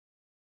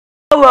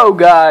Hello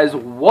guys,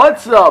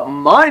 what's up?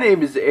 My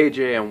name is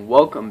AJ and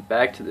welcome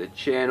back to the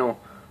channel.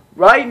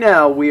 Right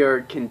now we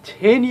are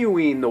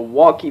continuing The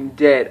Walking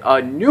Dead,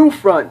 A New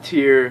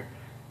Frontier.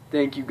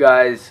 Thank you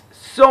guys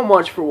so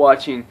much for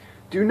watching.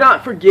 Do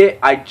not forget,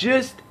 I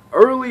just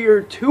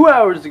earlier 2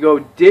 hours ago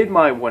did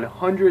my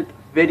 100th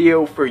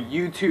video for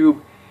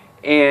YouTube,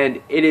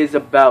 and it is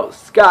about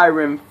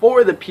Skyrim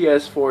for the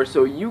PS4,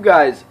 so you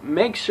guys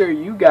make sure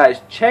you guys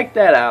check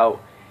that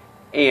out.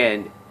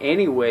 And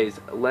anyways,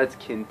 let's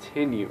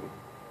continue.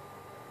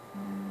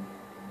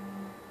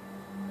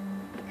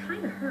 It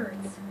kind of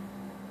hurts.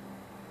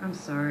 I'm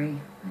sorry.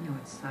 I know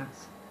it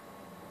sucks.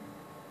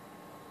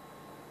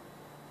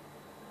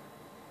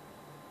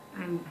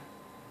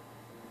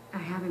 I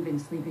haven't been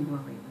sleeping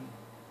well lately.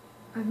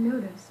 I've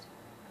noticed.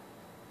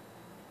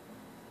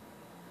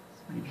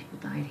 So many people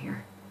died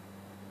here.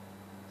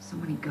 So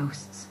many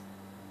ghosts.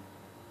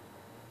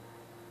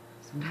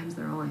 Sometimes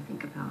they're all I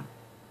think about.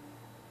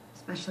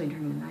 Especially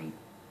during the night.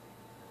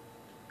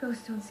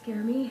 Ghosts don't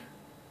scare me.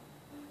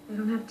 They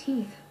don't have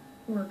teeth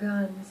or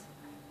guns.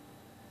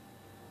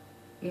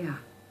 Yeah,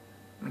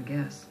 I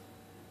guess.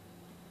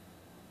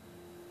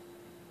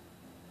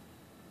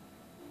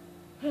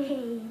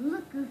 Hey,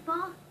 look,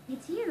 Goofball.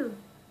 It's you.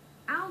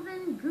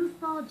 Alvin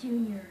Goofball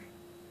Jr.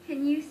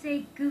 Can you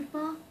say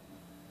Goofball?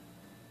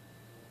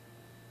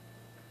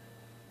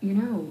 You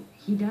know,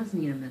 he does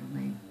need a middle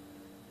name.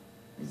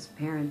 His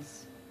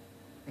parents,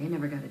 they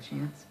never got a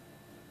chance.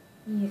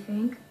 You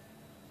think?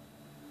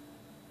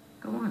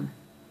 Go on.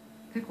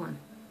 Pick one.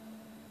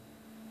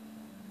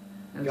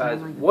 No Guys,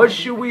 time like the what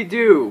present. should we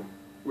do?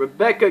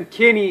 Rebecca,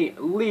 Kenny,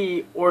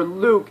 Lee, or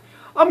Luke?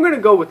 I'm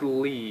gonna go with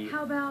Lee.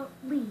 How about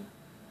Lee?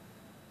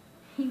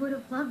 He would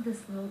have loved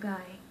this little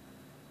guy.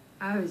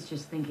 I was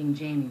just thinking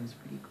Jamie was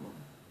pretty cool.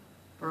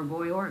 For a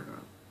boy or a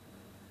girl.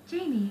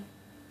 Jamie,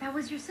 that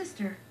was your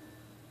sister.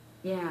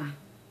 Yeah.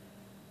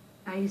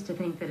 I used to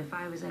think that if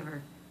I was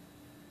ever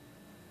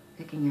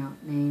picking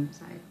out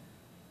names,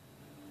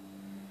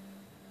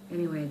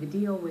 Anyway, the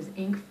deal was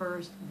ink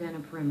first, then a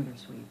perimeter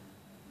sweep.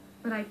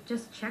 But I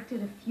just checked it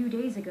a few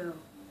days ago.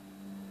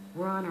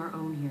 We're on our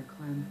own here,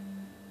 Clem.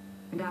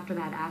 And after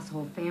that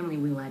asshole family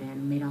we let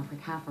in made off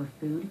with half our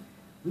food,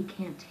 we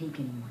can't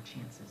take any more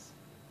chances.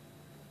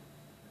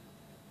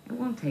 It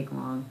won't take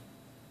long.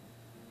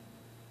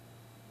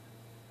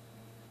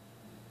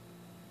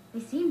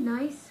 They seemed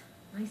nice.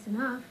 Nice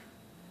enough.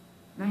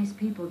 Nice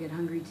people get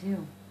hungry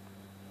too.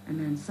 And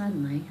then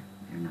suddenly,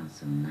 they're not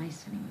so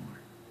nice anymore.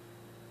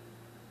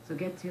 So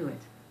get to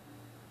it.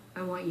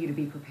 I want you to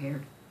be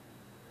prepared.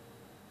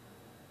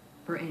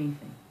 For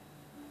anything.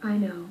 I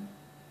know.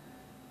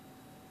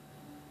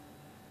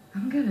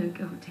 I'm gonna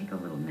go take a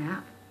little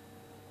nap.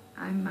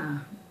 I'm,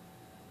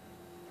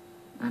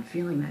 not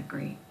feeling that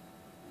great.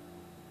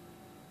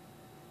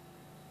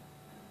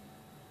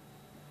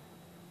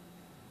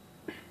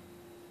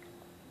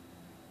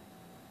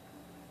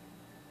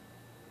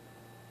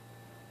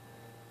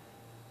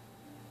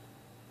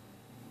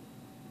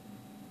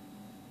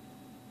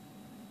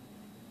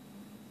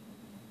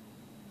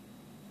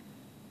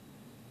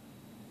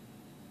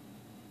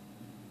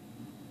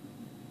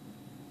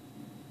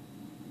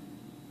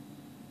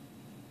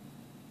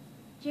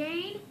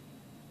 Jane?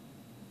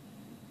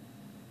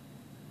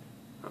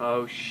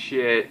 Oh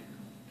shit.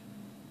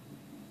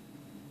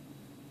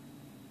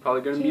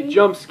 Probably gonna be a Jane?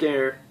 jump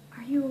scare.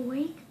 Are you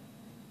awake?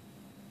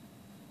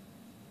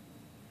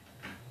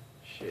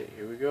 Shit,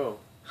 here we go.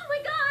 Oh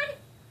my god!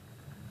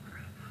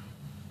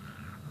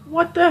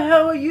 What the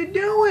hell are you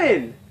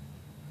doing?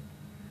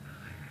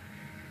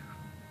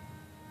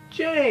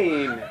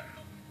 Jane!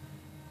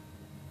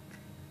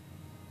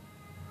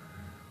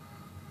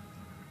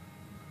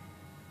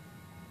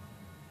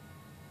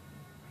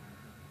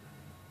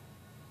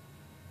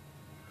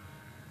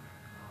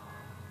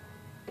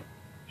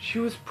 She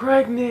was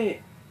pregnant!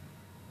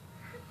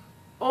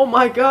 Oh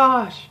my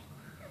gosh!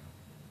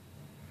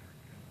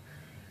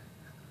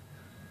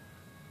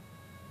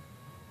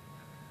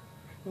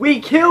 We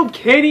killed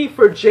Kenny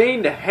for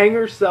Jane to hang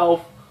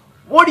herself.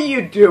 What are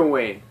you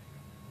doing?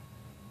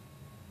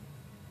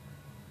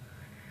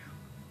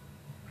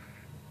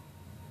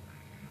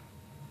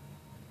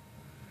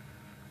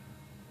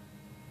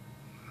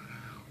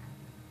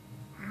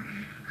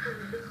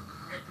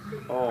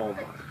 Oh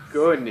my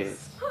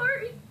goodness.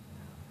 Sorry.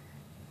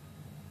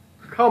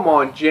 Come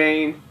on,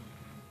 Jane.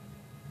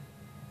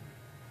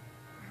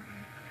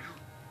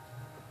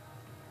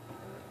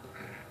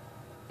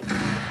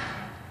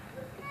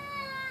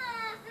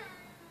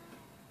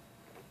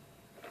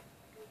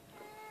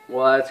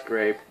 Well, that's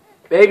great.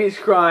 Baby's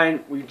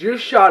crying. We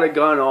just shot a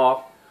gun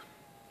off.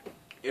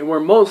 And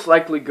we're most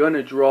likely going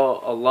to draw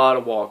a lot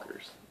of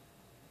walkers.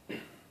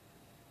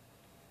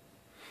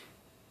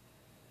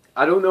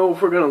 I don't know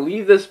if we're going to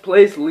leave this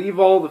place, leave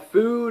all the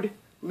food,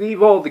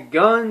 leave all the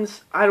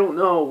guns. I don't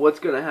know what's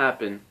going to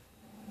happen.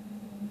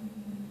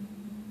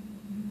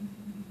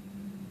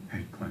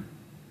 Hey, Clem.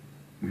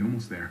 We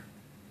almost there.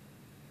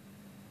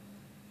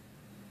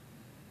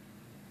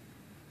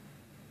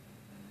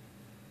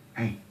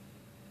 Hey,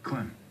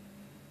 Clem.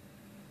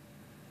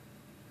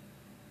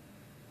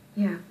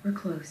 Yeah, we're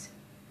close.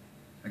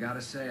 I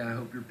gotta say, I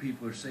hope your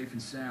people are safe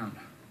and sound.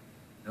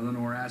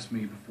 Eleanor asked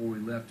me before we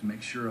left to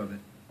make sure of it.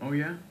 Oh,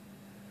 yeah?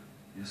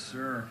 Yes,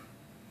 sir.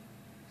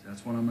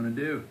 That's what I'm gonna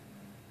do.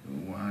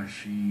 Why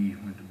she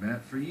went to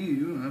bat for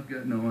you, I've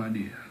got no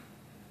idea.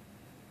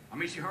 I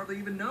mean, she hardly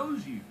even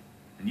knows you.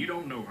 And you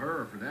don't know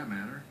her, for that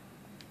matter.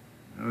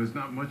 There's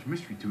not much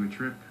mystery to it,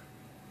 Trip.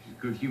 She's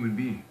a good human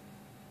being.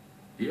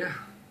 Yeah.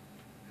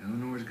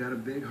 Eleanor's got a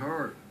big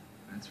heart.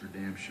 That's for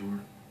damn sure.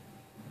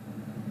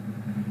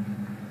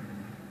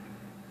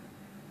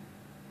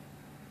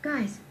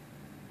 Guys,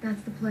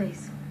 that's the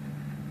place.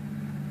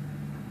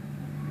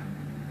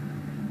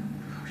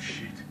 Oh,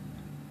 shit.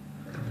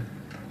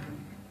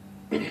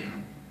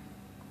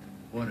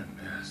 What a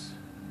mess.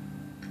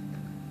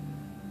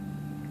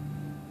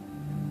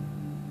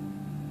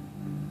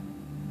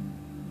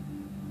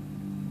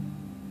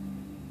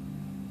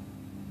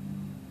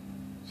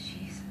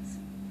 Jesus.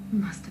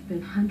 Must have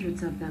been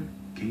hundreds of them.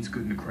 Kate's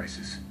good in a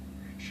crisis.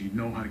 She'd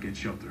know how to get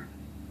shelter.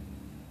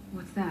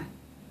 What's that?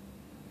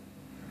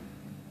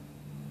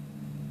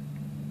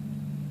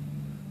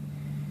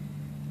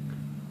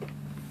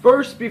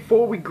 First,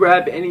 before we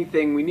grab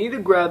anything, we need to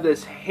grab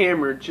this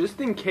hammer just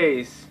in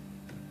case.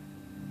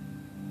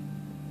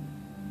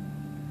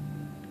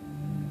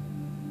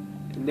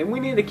 And then we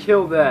need to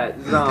kill that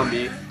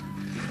zombie.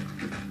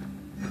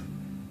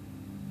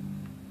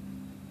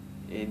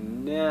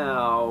 And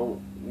now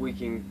we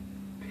can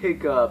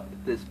pick up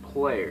this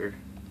player.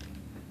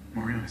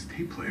 Mariana's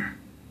tape player.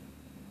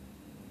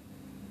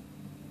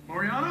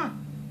 Mariana?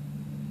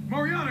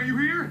 Mariana, are you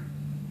here?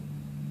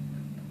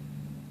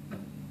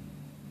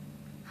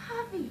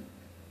 Javi,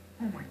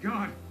 Oh my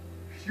god.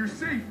 You're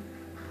safe.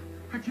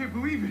 I can't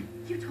believe it.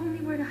 you told me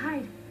where to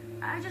hide.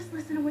 I just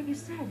listened to what you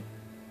said.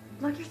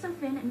 Lock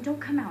yourself in and don't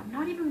come out,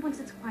 not even once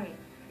it's quiet.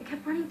 It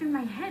kept running through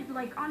my head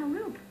like on a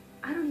loop.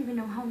 I don't even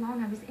know how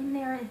long I was in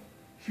there.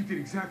 You did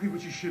exactly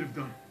what you should have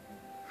done.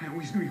 I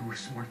always knew you were a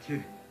smart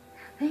kid.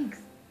 Thanks.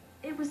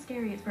 It was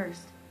scary at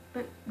first,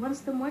 but once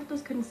the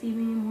muertos couldn't see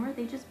me anymore,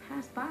 they just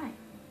passed by.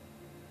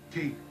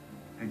 Kate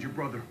and your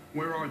brother,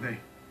 where are they?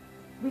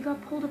 We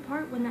got pulled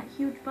apart when that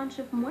huge bunch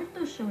of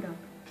muertos showed up.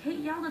 Kate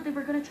yelled that they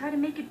were gonna try to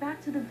make it back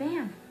to the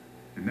van.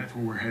 And that's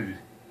where we're headed.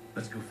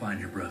 Let's go find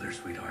your brother,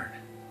 sweetheart.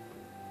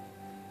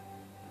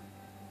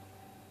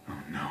 Oh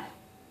no.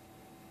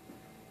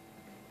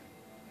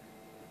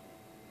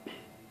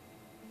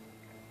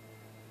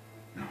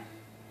 No.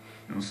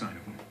 No sign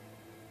of them.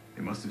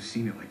 They must have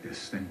seen it like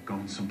this, then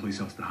gone someplace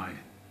else to hide.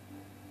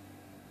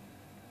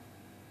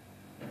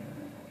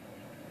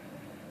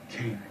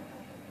 Kate.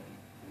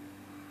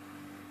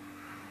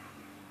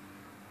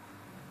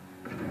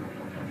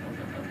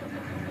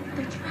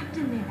 They're trapped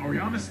in there.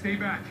 Ariana, stay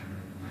back.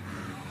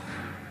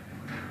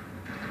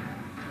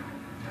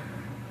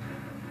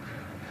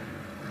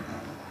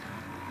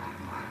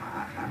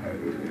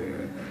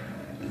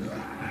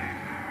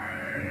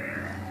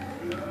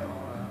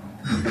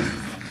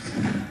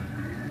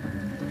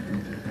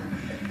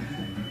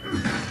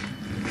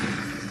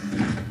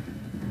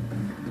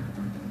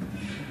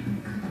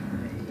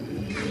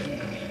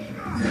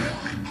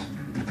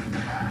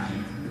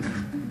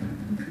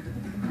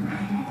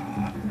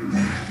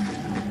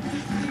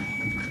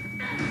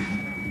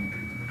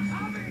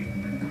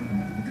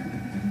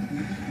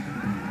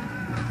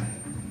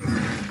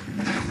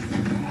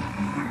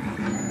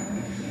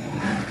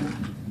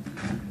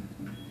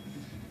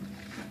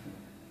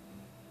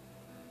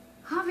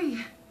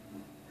 Javi,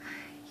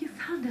 you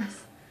found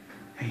us.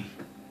 Hey,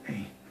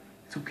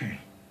 it's okay.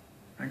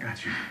 I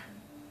got you.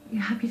 You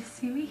happy to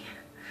see me?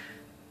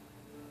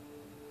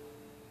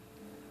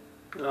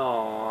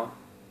 Aww.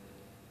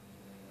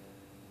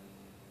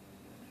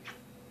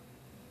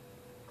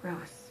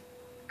 Gross.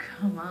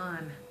 Come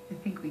on. I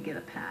think we get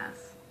a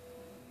pass.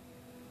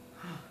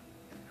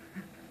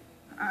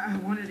 I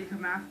wanted to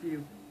come after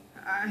you.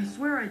 I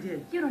swear I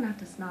did. You don't have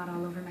to snot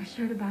all over my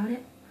shirt about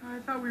it. I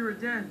thought we were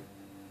dead.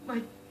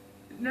 Like,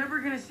 never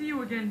gonna see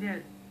you again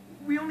dead.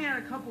 We only had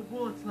a couple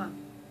bullets left.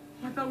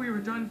 I thought we were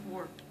done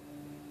for.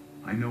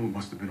 I know it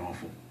must have been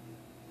awful,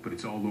 but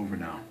it's all over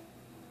now.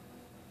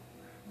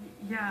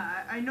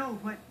 Yeah, I know,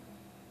 but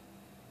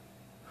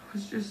I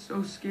was just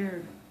so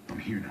scared. I'm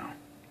here now.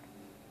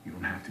 You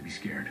don't have to be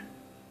scared.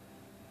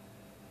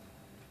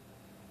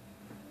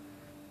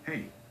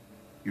 Hey,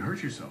 you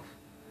hurt yourself.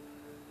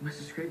 Must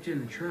have scraped you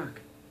in the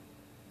truck.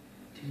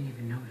 Didn't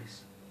even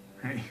notice.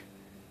 Hey,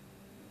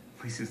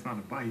 at least it's not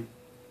a bite.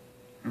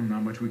 Well,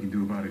 not much we can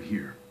do about it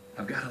here.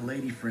 I've got a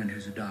lady friend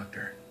who's a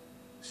doctor.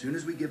 As soon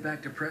as we get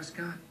back to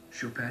Prescott,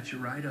 she'll patch you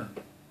right up.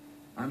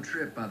 I'm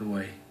Trip, by the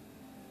way.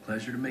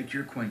 Pleasure to make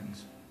your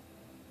acquaintance.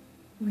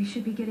 We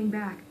should be getting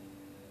back.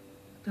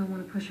 Don't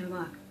want to push her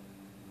luck.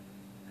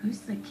 Who's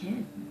the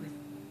kid with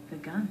the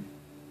gun?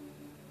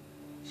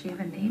 She have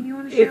a name you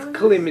want to share It's with us?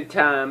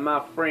 Clementine,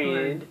 my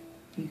friend.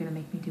 Or you gonna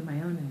make me do my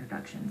own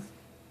introductions?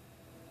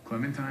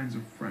 Clementine's a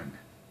friend.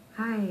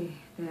 Hi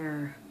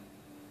there.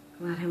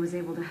 Glad I was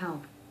able to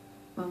help.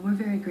 Well, we're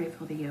very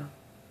grateful to you.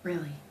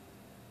 Really.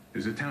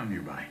 There's a town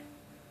nearby.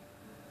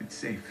 It's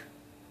safe.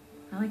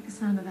 I like the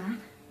sound of that.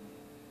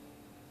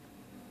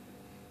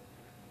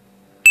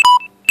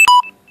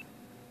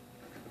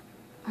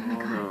 Oh my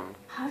god. no.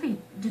 Javi,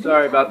 do they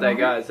Sorry have about that,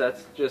 water? guys.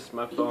 That's just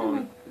my Even phone.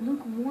 like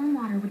lukewarm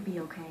water would be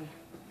okay.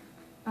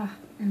 Ah,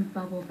 and a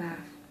bubble bath.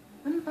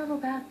 Wouldn't bubble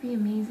bath be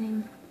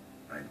amazing?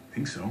 I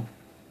think so.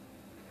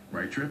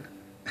 Right, Trip?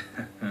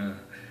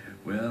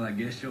 Well, I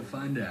guess you'll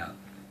find out.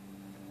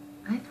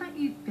 I thought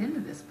you'd been to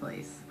this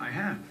place. I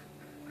have.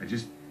 I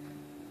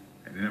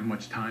didn't have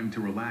much time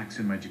to relax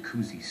in my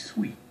jacuzzi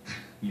suite,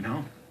 you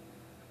know?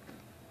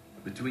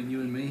 Between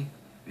you and me,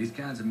 these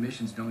kinds of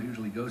missions don't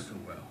usually go so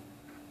well.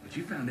 But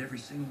you found every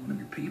single one of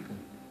your people.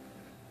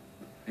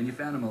 And you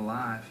found them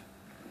alive,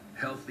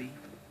 healthy,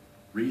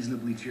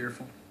 reasonably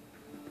cheerful.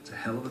 It's a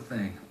hell of a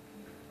thing.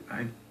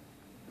 I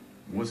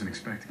wasn't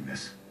expecting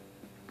this.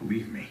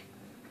 Believe me,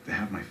 to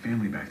have my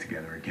family back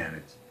together again,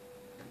 it's...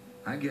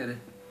 I get it.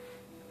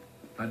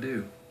 I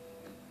do.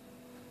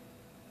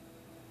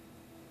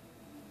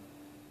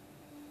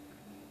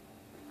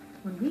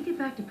 When we get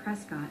back to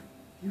Prescott,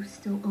 you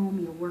still owe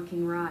me a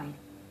working ride.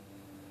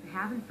 I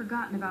haven't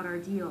forgotten about our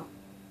deal.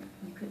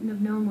 You couldn't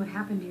have known what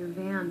happened to your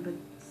van, but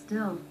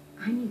still,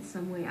 I need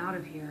some way out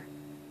of here.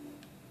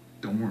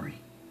 Don't worry.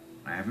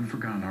 I haven't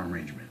forgotten our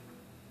arrangement.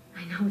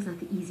 I know it's not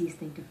the easiest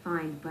thing to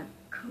find, but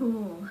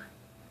cool.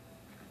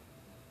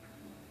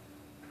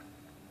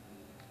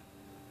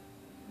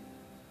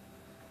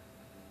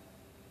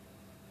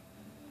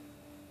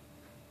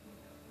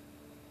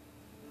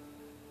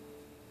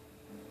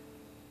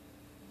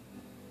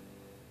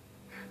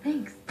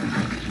 Thanks.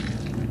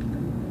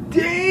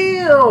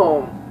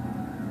 Damn!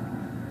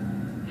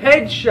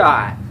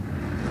 Headshot!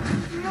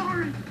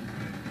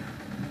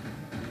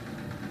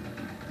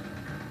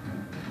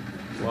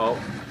 Well.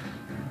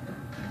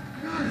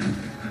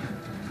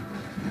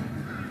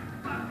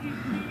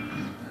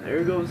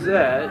 There goes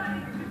that.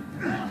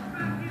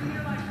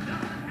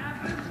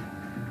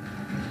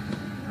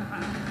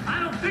 I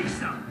don't think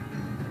so.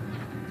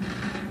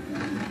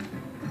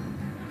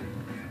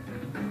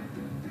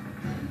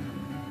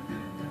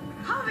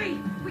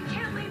 Javi, we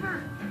can't leave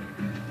her.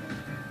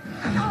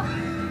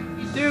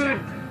 Dude,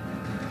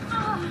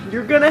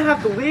 you're gonna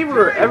have to leave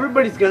her.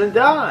 Everybody's gonna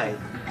die.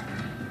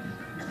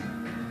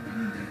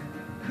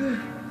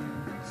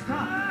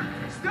 Stop!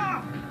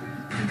 Stop!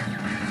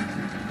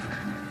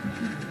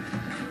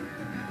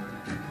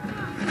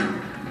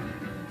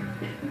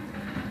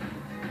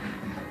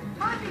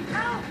 Javi,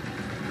 help!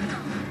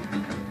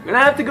 I'm gonna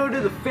have to go to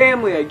the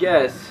family, I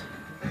guess.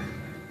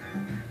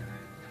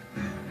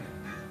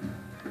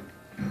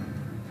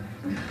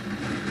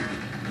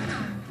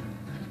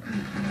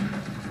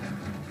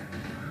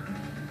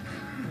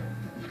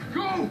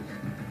 Go!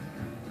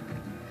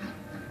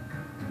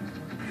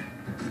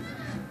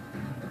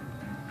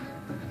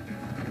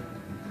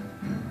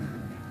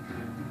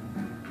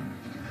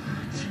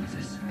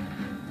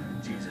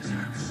 Jesus,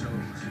 I'm so...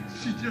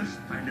 She just...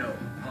 I know,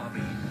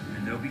 Javi,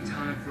 and there'll be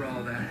time for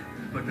all that,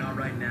 but not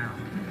right now.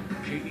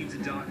 Kate needs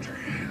a doctor.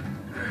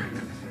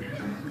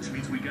 Which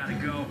means we gotta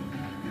go.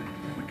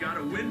 We got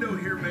a window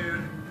here,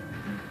 man.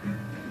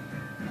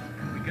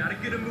 We gotta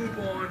get a move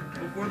on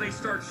before they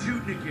start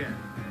shooting again.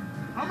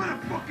 I'm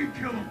gonna fucking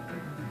kill him!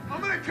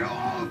 I'm gonna kill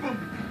all of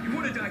them! You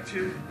wanna die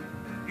too?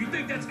 You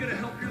think that's gonna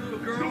help your little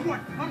girl? So what?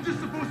 I'm just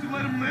supposed to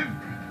let him live?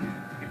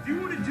 If you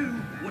wanna do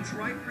what's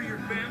right for your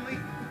family,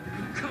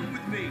 come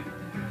with me.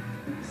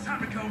 It's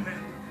time to go,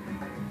 man.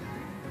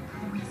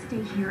 We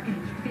stay here and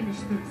we finish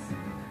this.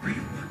 Are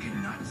you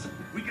fucking nuts?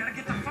 We gotta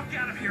get the fuck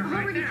out of here I've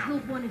right already now.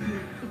 killed one of you.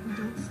 If we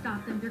don't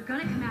stop them, they're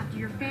gonna come after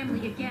your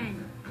family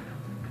again.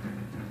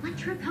 Let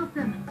Trip help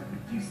them.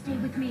 You stay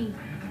with me.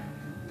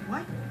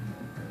 What?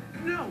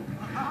 No,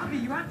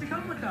 Javi, you have to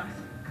come with us.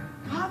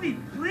 Javi,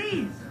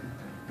 please.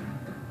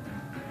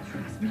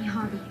 Trust me,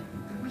 Javi.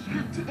 We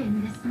have to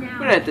end this now. I'm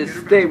gonna have to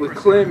stay with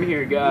Clem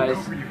here, guys.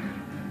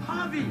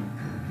 Javi.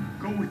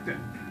 Go with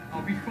them.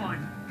 I'll be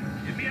fine.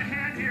 Give me a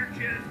hand here,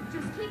 kid.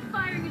 Just keep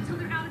firing until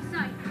they're out of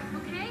sight,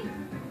 okay?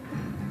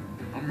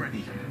 I'm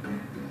ready.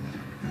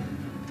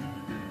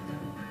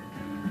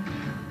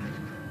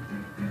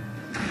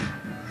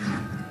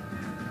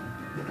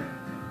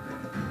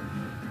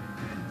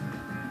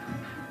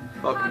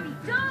 Fucking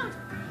Javi,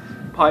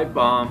 don't! pipe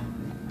bomb.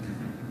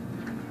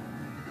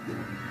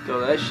 Throw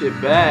that shit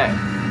back.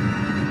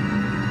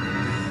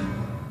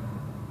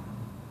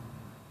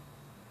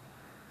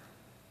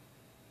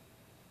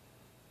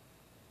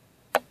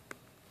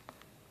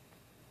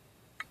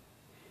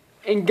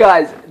 And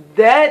guys,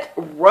 that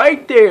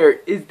right there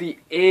is the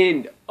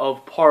end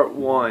of part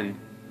 1.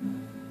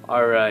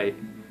 Alright.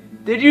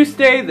 Did you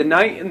stay the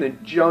night in the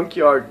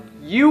junkyard?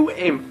 You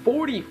and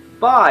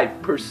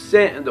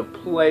 45% of the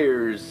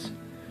players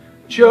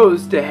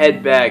chose to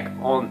head back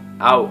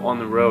out on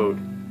the road.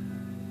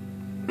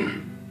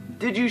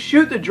 Did you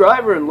shoot the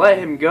driver and let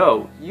him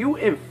go? You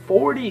and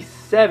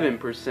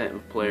 47%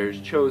 of players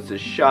chose to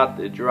shot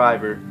the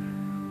driver.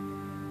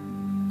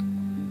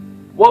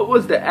 What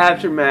was the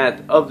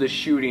aftermath of the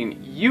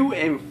shooting? You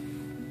and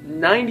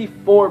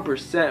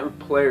 94% of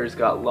players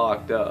got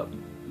locked up.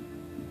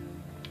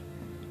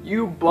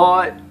 Who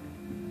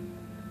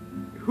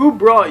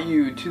brought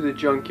you to the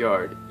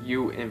junkyard?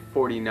 You and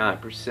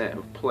 49%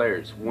 of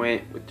players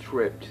went with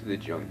Trip to the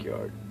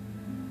junkyard.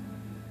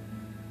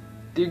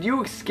 Did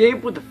you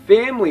escape with the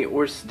family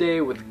or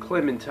stay with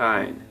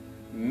Clementine?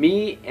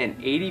 Me and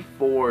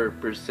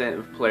 84%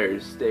 of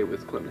players stay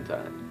with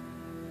Clementine.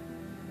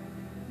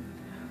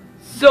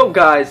 So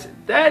guys,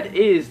 that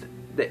is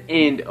the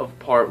end of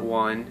part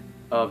 1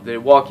 of The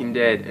Walking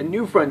Dead: A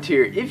New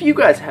Frontier. If you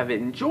guys have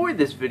enjoyed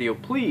this video,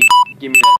 please give me that